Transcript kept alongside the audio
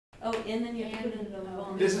Oh, and then you have to put it in a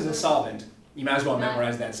bond. This is a solvent. You might as well That-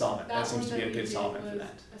 memorize that solvent. That seems to be a one good you did solvent for was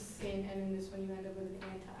that. a skin, and in this one you end up with an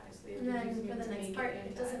anti. So you have And to then use for it the to next make part, it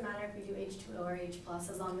it doesn't matter if we do H2O or H+,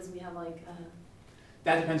 as long as we have like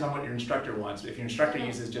That depends on what your instructor wants. If your instructor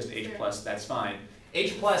uses just H+, that's fine.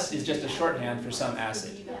 H+ is just a shorthand for some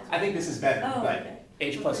acid. I think this is better, Oh, but okay.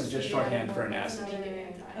 H+ is just shorthand for an acid. Okay.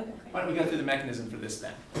 Why don't we go through the mechanism for this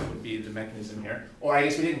then? What would be the mechanism here? Or I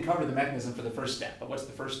guess we didn't cover the mechanism for the first step, but what's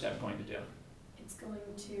the first step going to do? it's going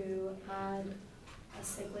to add a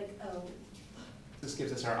cyclic O. This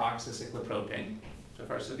gives us our oxycyclopropane. So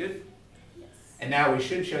far, so good? Yes. And now we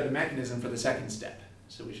should show the mechanism for the second step.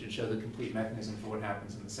 So we should show the complete mechanism for what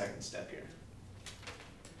happens in the second step here.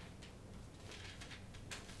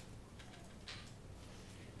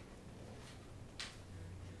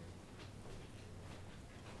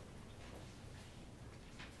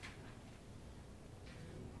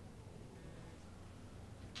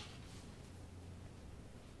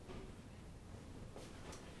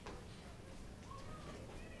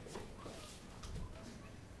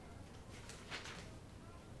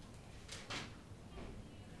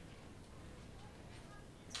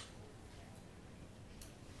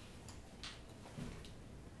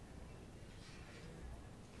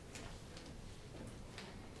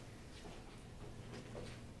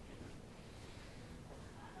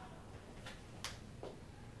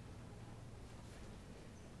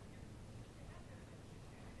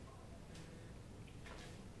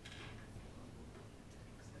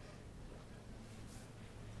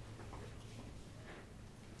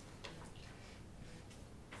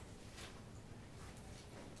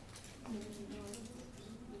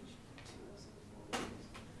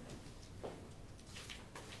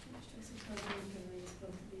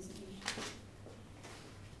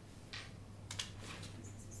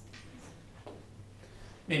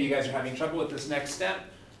 Maybe you guys are having trouble with this next step.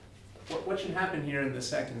 What should happen here in the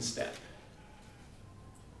second step?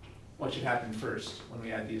 What should happen first when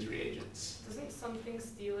we add these reagents? Doesn't something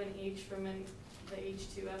steal an H from the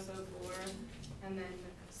H2SO4, and then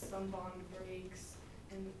some bond breaks?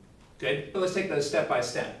 And Good. So let's take those step by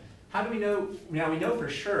step. How do we know? Now we know for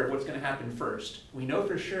sure what's going to happen first. We know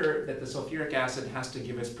for sure that the sulfuric acid has to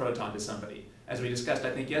give its proton to somebody. As we discussed,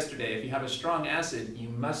 I think yesterday, if you have a strong acid, you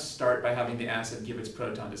must start by having the acid give its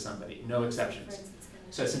proton to somebody. No exceptions.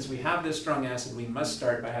 So since we have this strong acid, we must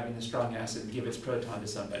start by having the strong acid give its proton to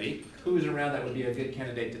somebody. Who's around that would be a good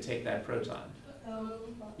candidate to take that proton?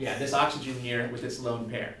 Yeah, this oxygen here with its lone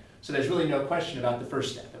pair. So there's really no question about the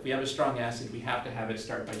first step. If we have a strong acid, we have to have it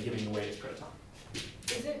start by giving away its proton.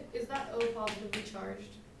 is that O positively charged?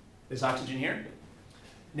 This oxygen here?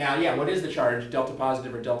 Now, yeah, what is the charge? Delta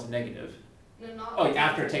positive or delta negative? No, not. Oh,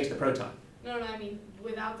 after it takes the proton. No, I mean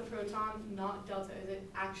without the proton, not delta. Is it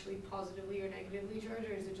actually positively or negatively charged,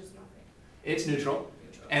 or is it just nothing? It's neutral.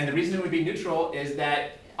 And the reason it would be neutral is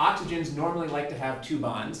that oxygens normally like to have two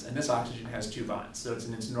bonds, and this oxygen has two bonds. So it's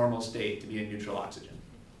in its normal state to be a neutral oxygen.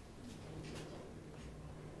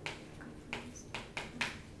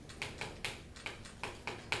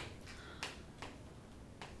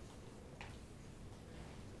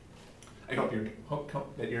 I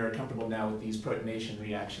hope that you're comfortable now with these protonation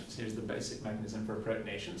reactions. Here's the basic mechanism for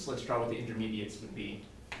protonation. So let's draw what the intermediates would be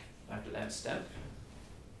after that step.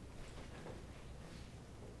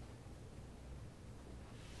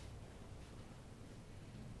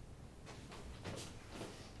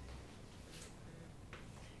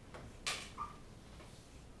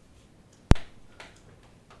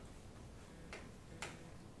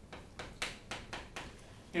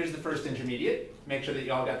 Here's the first intermediate. Make sure that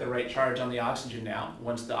you all got the right charge on the oxygen now.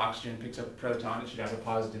 Once the oxygen picks up a proton, it should have a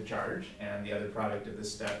positive charge, and the other product of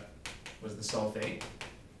this step was the sulfate.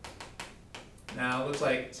 Now, it looks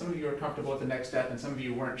like some of you are comfortable with the next step, and some of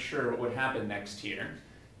you weren't sure what would happen next here.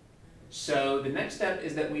 So the next step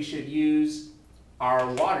is that we should use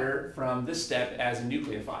our water from this step as a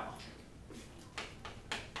nucleophile.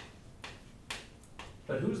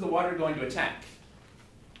 But who's the water going to attack?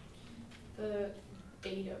 The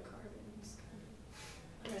beta carbons.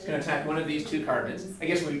 It's going to attack one of these two carbons. I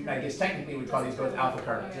guess technically we call these both alpha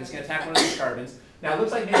carbons. It's going to attack one of these carbons. Now it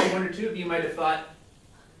looks like maybe one or two of you might have thought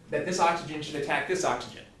that this oxygen should attack this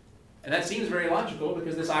oxygen. And that seems very logical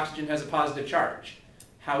because this oxygen has a positive charge.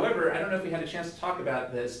 However, I don't know if we had a chance to talk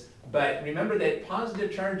about this, but remember that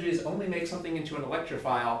positive charges only make something into an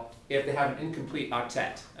electrophile if they have an incomplete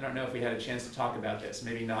octet. I don't know if we had a chance to talk about this,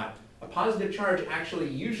 maybe not. A positive charge actually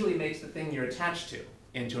usually makes the thing you're attached to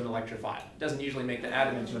into an electrophile. It doesn't usually make the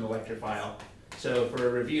atom into an electrophile. So for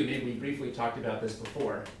a review, maybe we briefly talked about this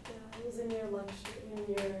before. Yeah, it was in your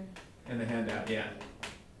lecture, in the handout, yeah.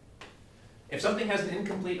 If something has an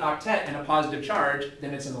incomplete octet and a positive charge,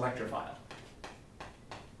 then it's an electrophile.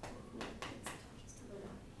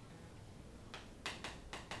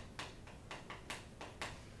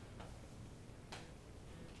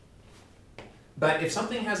 But if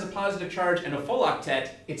something has a positive charge and a full octet,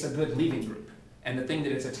 it's a good leaving group. And the thing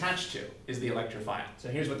that it's attached to is the electrophile. So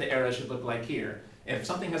here's what the arrow should look like here. If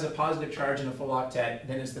something has a positive charge and a full octet,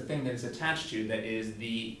 then it's the thing that it's attached to that is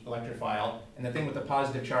the electrophile. And the thing with the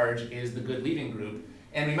positive charge is the good leaving group.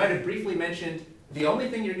 And we might have briefly mentioned the only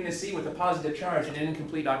thing you're going to see with a positive charge and an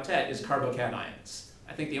incomplete octet is carbocations.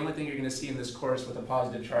 I think the only thing you're going to see in this course with a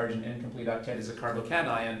positive charge and incomplete octet is a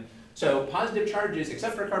carbocation. So positive charges,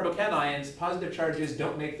 except for carbocations, positive charges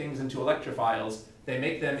don't make things into electrophiles. They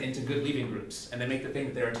make them into good leaving groups, and they make the thing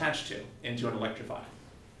that they're attached to into an electrophile.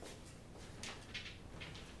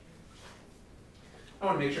 I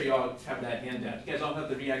want to make sure you all have that handout. You guys all have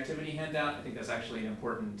the reactivity handout? I think that's actually an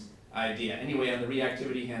important idea. Anyway, on the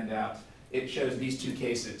reactivity handout, it shows these two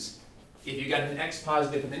cases. If you got an X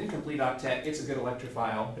positive with an incomplete octet, it's a good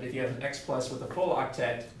electrophile. But if you have an X plus with a full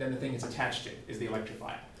octet, then the thing it's attached to is the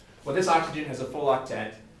electrophile. Well, this oxygen has a full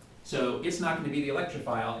octet, so it's not going to be the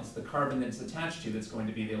electrophile. It's the carbon that it's attached to that's going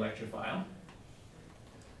to be the electrophile.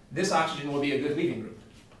 This oxygen will be a good leaving group.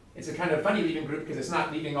 It's a kind of funny leaving group because it's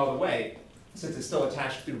not leaving all the way, since it's still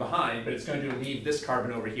attached through behind, but it's going to leave this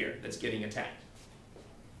carbon over here that's getting attacked.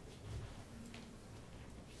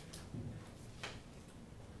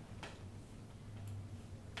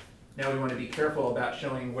 Now we want to be careful about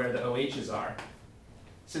showing where the OHs are.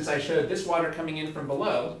 Since I showed this water coming in from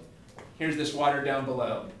below, here's this water down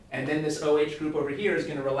below, and then this OH group over here is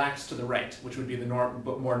going to relax to the right, which would be the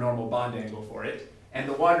more normal bond angle for it. And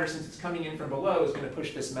the water, since it's coming in from below, is going to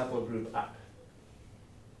push this methyl group up.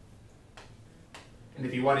 And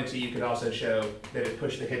if you wanted to, you could also show that it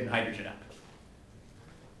pushed the hidden hydrogen up.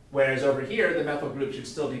 Whereas over here, the methyl group should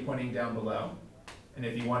still be pointing down below. And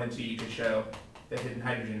if you wanted to, you could show that hidden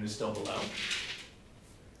hydrogen is still below.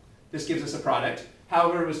 This gives us a product.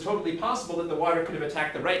 However, it was totally possible that the water could have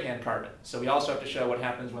attacked the right-hand carbon. So we also have to show what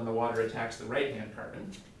happens when the water attacks the right-hand carbon.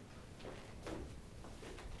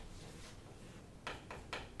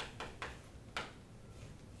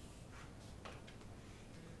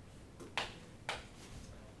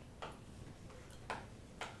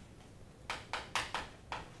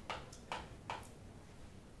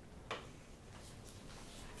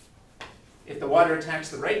 If the water attacks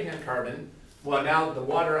the right-hand carbon, well, now the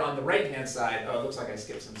water on the right-hand side, oh, it looks like I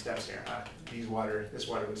skipped some steps here. This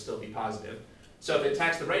water would still be positive. So if it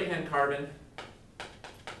attacks the right-hand carbon,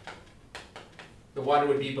 the water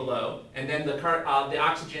would be below, and then the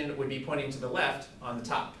oxygen would be pointing to the left on the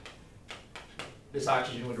top. This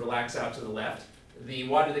oxygen would relax out to the left. The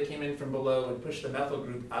water that came in from below would push the methyl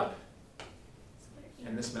group up,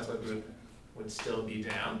 and this methyl group would still be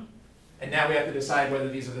down. And now we have to decide whether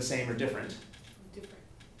these are the same or different.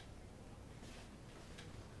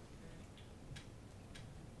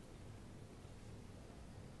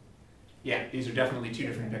 Yeah, these are definitely two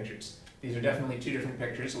different pictures. These are definitely two different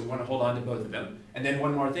pictures, so we want to hold on to both of them. And then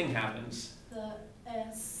one more thing happens. The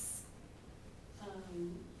S,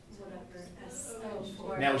 whatever,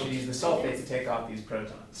 SO4. Now we should use the sulfate to take off these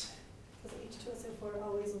protons. Because H2SO4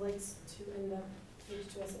 always likes to end up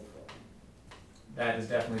H2SO4. That has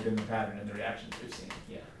definitely been the pattern in the reactions we've seen,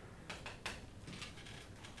 yeah.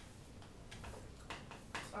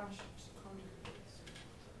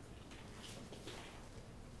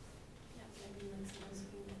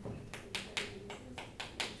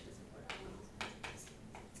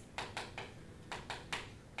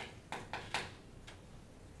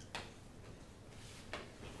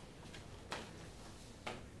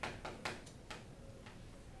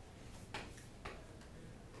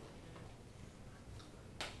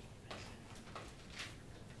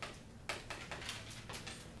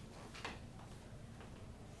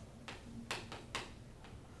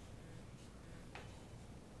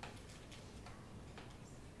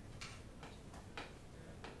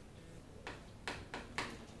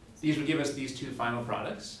 These would give us these two final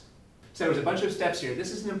products. So there's a bunch of steps here.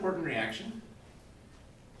 This is an important reaction.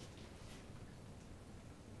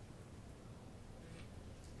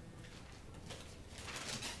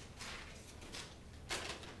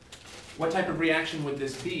 What type of reaction would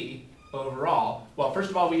this be overall? Well,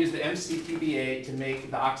 first of all, we use the MCPBA to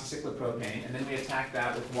make the oxycyclopropane, and then we attack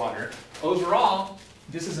that with water. Overall,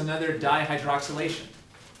 this is another dihydroxylation,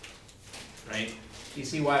 right? You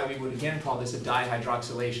see why we would again call this a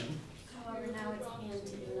dihydroxylation. However, now it's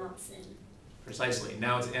anti, not sin. Precisely.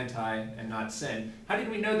 Now it's anti and not sin. How did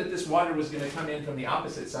we know that this water was going to come in from the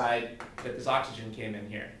opposite side that this oxygen came in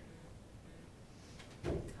here?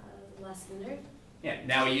 Because less hindered. Yeah,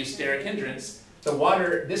 now we use steric hindrance. The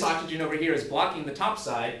water, this oxygen over here is blocking the top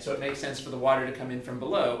side, so it makes sense for the water to come in from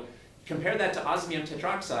below. Compare that to osmium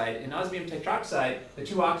tetroxide. In osmium tetroxide, the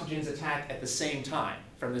two oxygens attack at the same time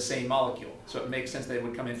from the same molecule, so it makes sense they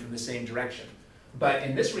would come in from the same direction. But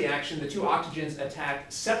in this reaction, the two oxygens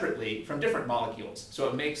attack separately from different molecules, so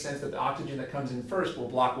it makes sense that the oxygen that comes in first will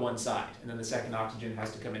block one side, and then the second oxygen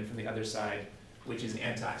has to come in from the other side, which is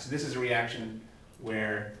anti. So this is a reaction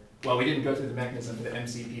where, well, we didn't go through the mechanism for the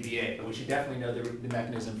MCPBA, but we should definitely know the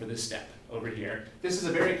mechanism for this step over here. This is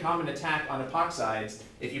a very common attack on epoxides.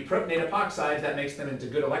 If you protonate epoxides, that makes them into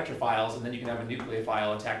good electrophiles, and then you can have a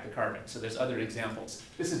nucleophile attack the carbon. So there's other examples.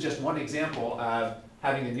 This is just one example of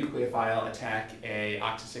having a nucleophile attack a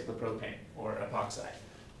oxycyclopropane or epoxide.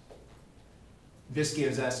 This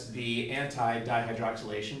gives us the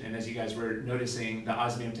anti-dihydroxylation, and as you guys were noticing, the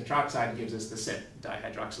osmium tetroxide gives us the syn,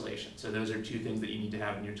 dihydroxylation. So those are two things that you need to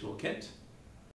have in your toolkit.